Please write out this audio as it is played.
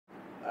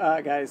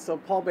Guys, so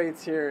Paul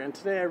Bates here, and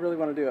today I really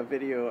want to do a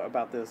video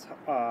about this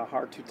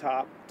hard to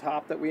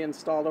top that we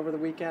installed over the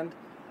weekend.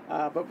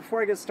 But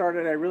before I get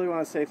started, I really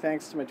want to say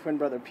thanks to my twin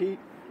brother Pete.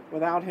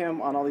 Without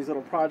him on all these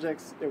little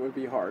projects, it would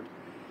be hard.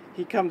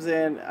 He comes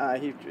in,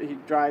 he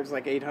drives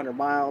like 800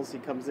 miles, he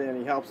comes in,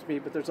 he helps me,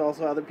 but there's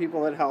also other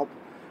people that help.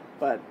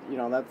 But, you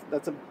know,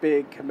 that's a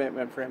big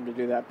commitment for him to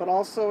do that. But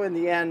also in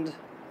the end,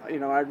 you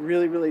know, I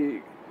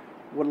really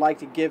would like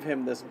to give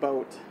him this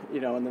boat,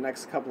 you know, in the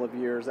next couple of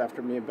years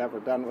after me and Bev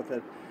are done with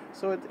it.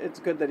 So it's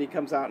good that he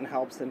comes out and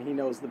helps, and he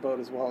knows the boat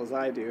as well as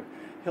I do.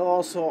 He'll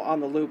also,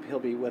 on the loop,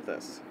 he'll be with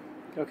us.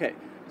 Okay,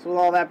 so with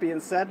all that being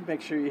said, make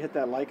sure you hit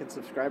that like and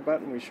subscribe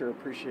button. We sure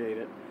appreciate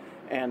it.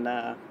 And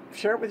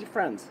share it with your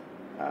friends,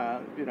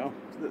 you know,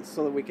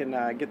 so that we can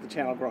get the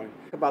channel growing.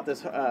 About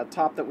this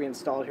top that we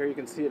installed here, you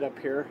can see it up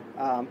here.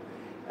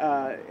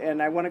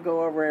 And I want to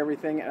go over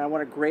everything, and I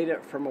want to grade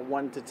it from a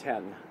 1 to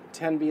 10.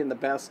 10 being the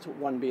best,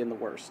 1 being the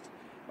worst.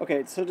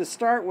 Okay, so to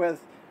start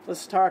with,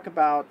 let's talk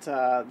about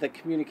the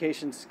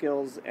communication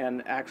skills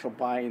and actual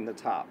buying the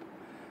top.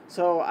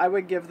 So I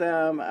would give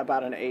them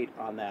about an 8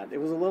 on that.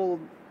 It was a little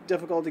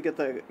difficult to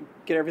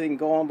get everything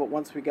going, but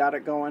once we got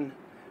it going,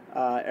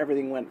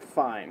 everything went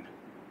fine.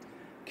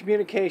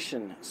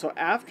 Communication. So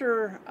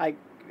after I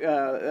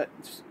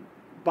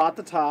bought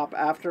the top,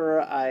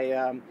 after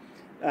I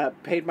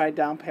paid my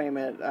down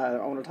payment, I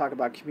want to talk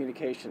about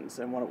communications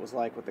and what it was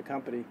like with the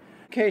company.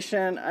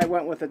 Communication, I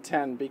went with a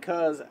 10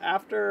 because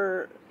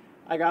after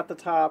I got the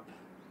top,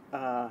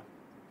 I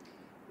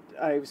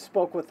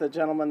spoke with the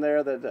gentleman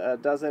there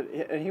that does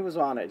it, and he was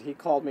on it. He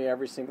called me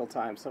every single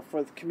time. So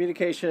for the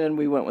communication,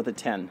 we went with a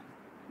 10.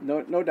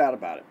 No doubt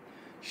about it.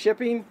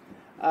 Shipping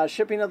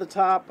of the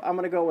top, I'm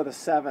going to go with a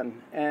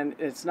 7. And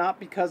it's not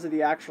because of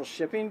the actual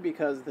shipping,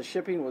 because the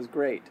shipping was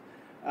great.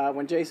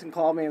 When Jason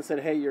called me and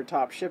said, hey, your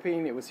top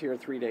shipping, it was here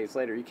 3 days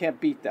later. You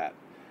can't beat that.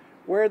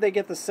 Where they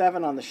get the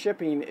 7 on the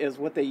shipping is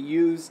what they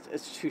used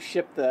to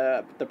ship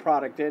the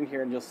product in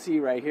here, and you'll see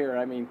right here.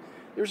 I mean,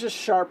 there's just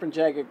sharp and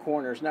jagged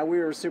corners. Now, we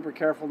were super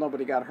careful,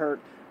 nobody got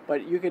hurt,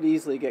 but you could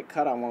easily get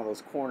cut on one of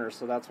those corners,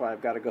 so that's why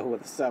I've got to go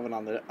with a 7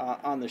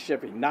 on the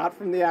shipping. Not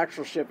from the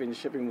actual shipping. The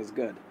shipping was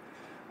good.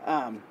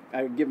 I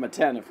would give them a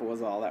 10 if it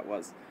was all that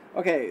was.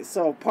 Okay,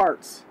 so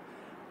parts.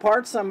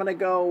 Parts, I'm going to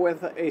go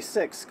with a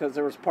 6 because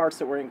there was parts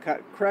that were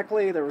incorrect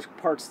correctly, there was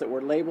parts that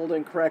were labeled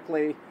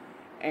incorrectly,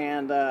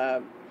 and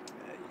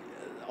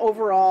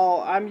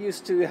overall, I'm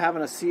used to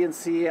having a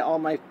CNC. All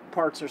my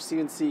parts are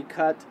CNC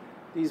cut.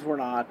 These were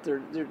not.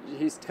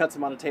 He cuts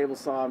them on a table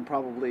saw and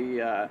probably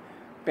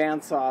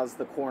band saws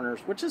the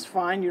corners, which is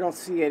fine. You don't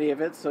see any of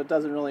it, so it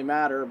doesn't really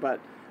matter. But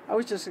I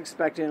was just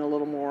expecting a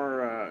little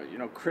more, you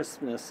know,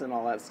 crispness and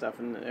all that stuff,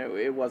 and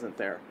it wasn't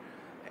there.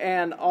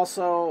 And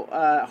also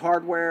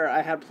hardware.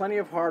 I had plenty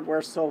of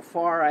hardware so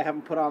far. I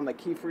haven't put on the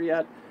keyfer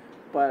yet,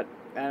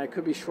 and I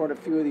could be short a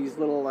few of these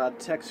little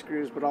tech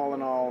screws. But all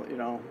in all, you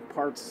know,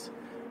 parts.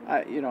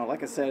 You know,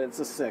 like I said, it's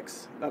a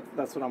 6.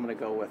 That's what I'm going to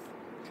go with.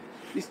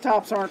 These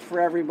tops aren't for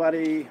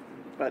everybody,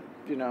 but,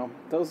 you know,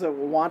 those that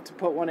will want to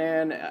put one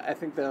in, I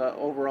think the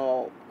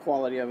overall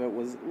quality of it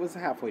was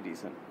halfway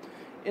decent.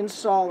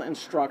 Install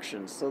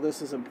instructions. So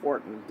this is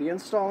important. The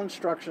install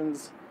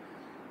instructions,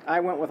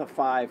 I went with a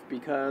 5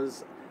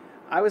 because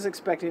I was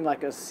expecting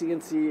like a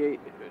CNC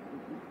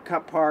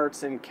cut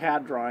parts and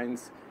CAD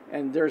drawings,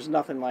 and there's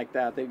nothing like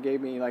that. They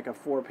gave me like a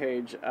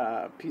 4-page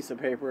piece of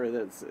paper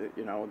that's,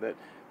 you know, that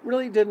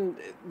really they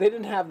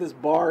didn't have this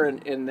bar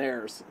in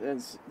theirs.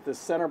 The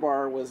center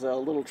bar was a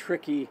little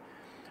tricky,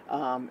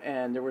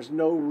 and there was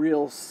no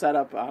real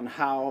setup on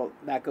how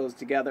that goes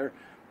together.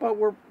 But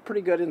we're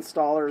pretty good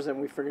installers, and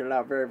we figured it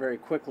out very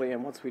quickly,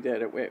 and once we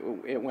did,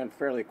 it went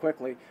fairly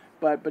quickly.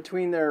 But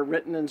between their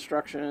written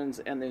instructions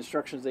and the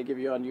instructions they give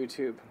you on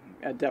YouTube,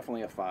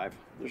 definitely a 5.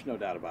 There's no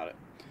doubt about it.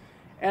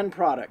 End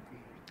product.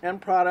 End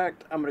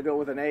product, I'm going to go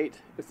with an 8.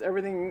 It's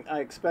everything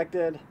I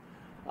expected.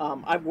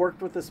 I've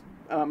worked with this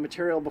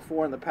material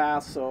before in the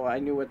past, so I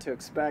knew what to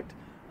expect.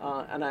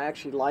 And I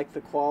actually like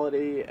the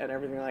quality and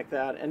everything like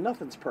that. And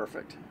nothing's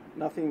perfect.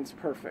 Nothing's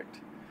perfect.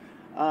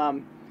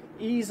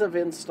 Ease of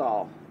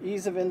install.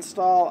 Ease of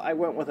install, I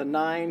went with a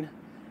 9.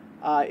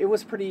 It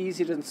was pretty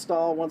easy to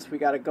install once we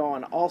got it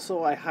going.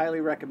 Also, I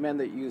highly recommend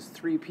that you use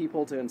 3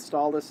 people to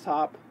install this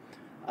top.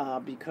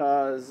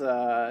 Because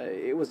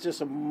it was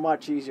just a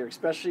much easier,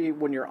 especially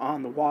when you're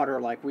on the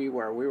water like we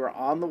were. We were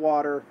on the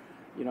water,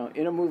 you know,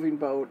 in a moving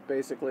boat,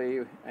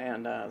 basically,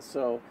 and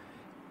so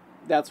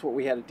that's what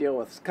we had to deal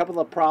with. A couple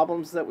of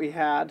problems that we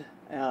had,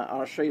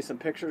 I'll show you some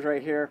pictures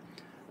right here.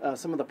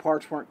 Some of the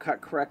parts weren't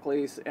cut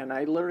correctly, and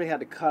I literally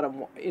had to cut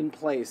them in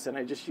place, and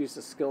I just used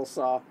a skill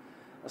saw,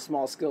 a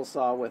small skill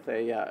saw with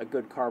a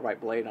good carbide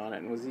blade on it,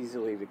 and it was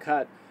easily to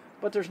cut.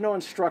 But there's no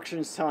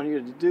instructions telling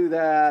you to do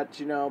that,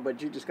 you know,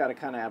 but you just got to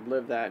kind of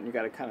ad-lib that, and you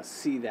got to kind of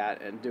see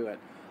that and do it.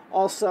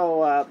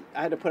 Also, I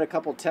had to put a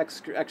couple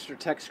extra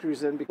tech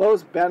screws in.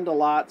 Those bend a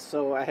lot,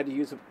 so I had to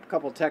use a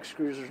couple tech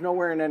screws. There's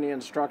nowhere in any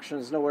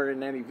instructions, nowhere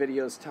in any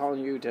videos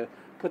telling you to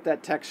put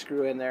that tech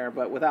screw in there,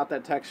 but without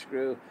that tech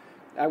screw,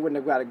 I wouldn't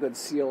have got a good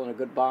seal and a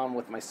good bond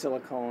with my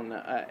silicone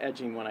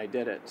edging when I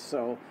did it.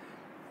 So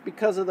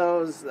because of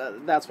those,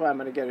 that's why I'm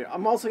going to get it.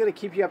 I'm also going to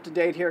keep you up to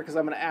date here because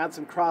I'm going to add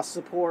some cross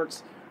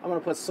supports. I'm going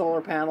to put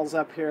solar panels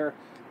up here,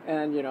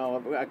 and you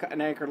know,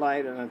 an anchor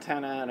light, an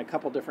antenna, and a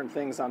couple different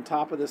things on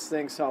top of this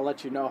thing. So I'll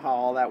let you know how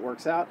all that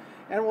works out,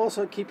 and we'll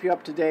also keep you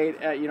up to date.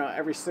 You know,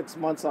 every 6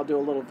 months I'll do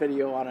a little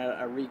video on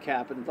a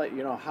recap and let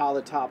you know how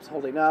the top's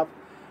holding up.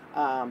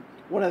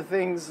 One of the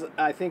things,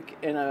 I think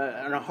in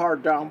a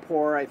hard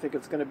downpour, I think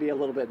it's going to be a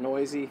little bit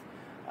noisy.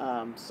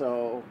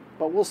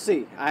 But we'll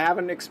see. I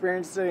haven't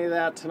experienced any of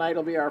that. Tonight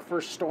will be our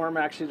first storm.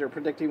 Actually, they're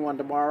predicting one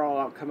tomorrow.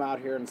 I'll come out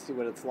here and see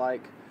what it's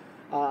like.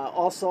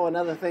 Also,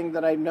 another thing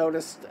that I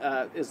noticed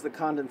is the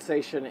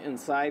condensation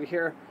inside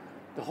here.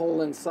 The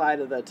whole inside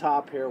of the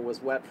top here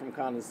was wet from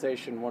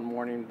condensation one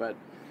morning, but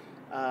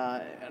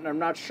and I'm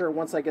not sure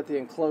once I get the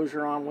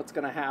enclosure on what's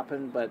going to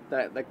happen, but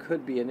that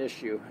could be an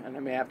issue, and I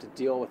may have to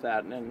deal with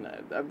that. And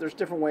there's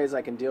different ways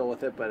I can deal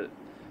with it, but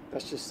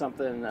that's just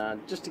something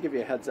just to give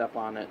you a heads up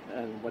on it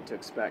and what to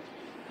expect.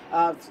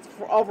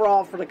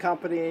 Overall for the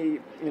company,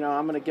 you know,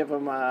 I'm going to give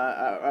them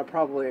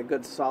probably a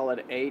good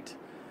solid 8.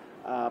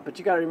 But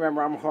you got to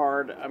remember, I'm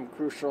hard, I'm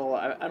crucial.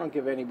 I don't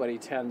give anybody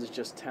 10s,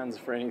 just 10s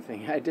for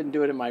anything. I didn't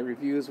do it in my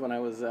reviews when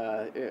I was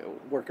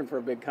working for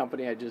a big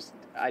company.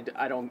 I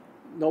don't.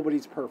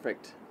 Nobody's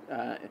perfect,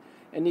 and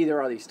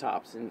neither are these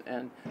tops.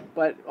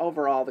 But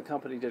overall, the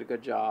company did a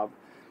good job,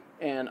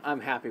 and I'm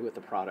happy with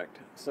the product.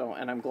 So,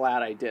 and I'm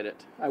glad I did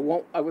it. I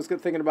was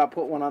thinking about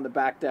putting one on the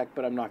back deck,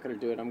 but I'm not going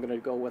to do it. I'm going to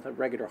go with a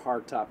regular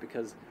hard top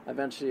because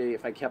eventually,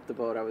 if I kept the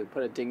boat, I would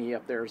put a dinghy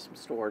up there, some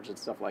storage and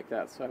stuff like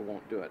that. So I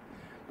won't do it.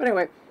 But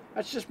anyway,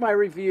 that's just my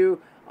review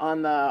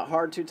on the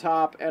hard to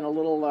top and a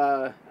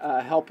little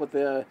help with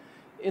the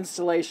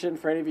installation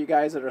for any of you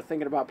guys that are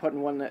thinking about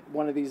putting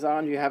one of these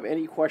on. If you have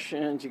any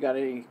questions, you got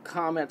any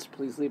comments,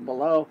 please leave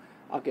below.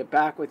 I'll get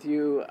back with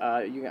you.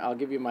 I'll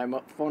give you my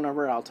phone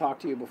number. I'll talk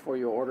to you before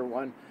you order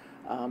one.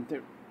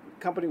 The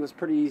company was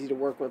pretty easy to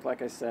work with,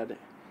 like I said.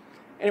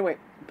 Anyway,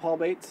 Paul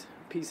Bates,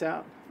 peace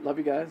out. Love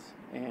you guys,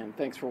 and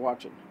thanks for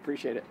watching.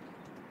 Appreciate it.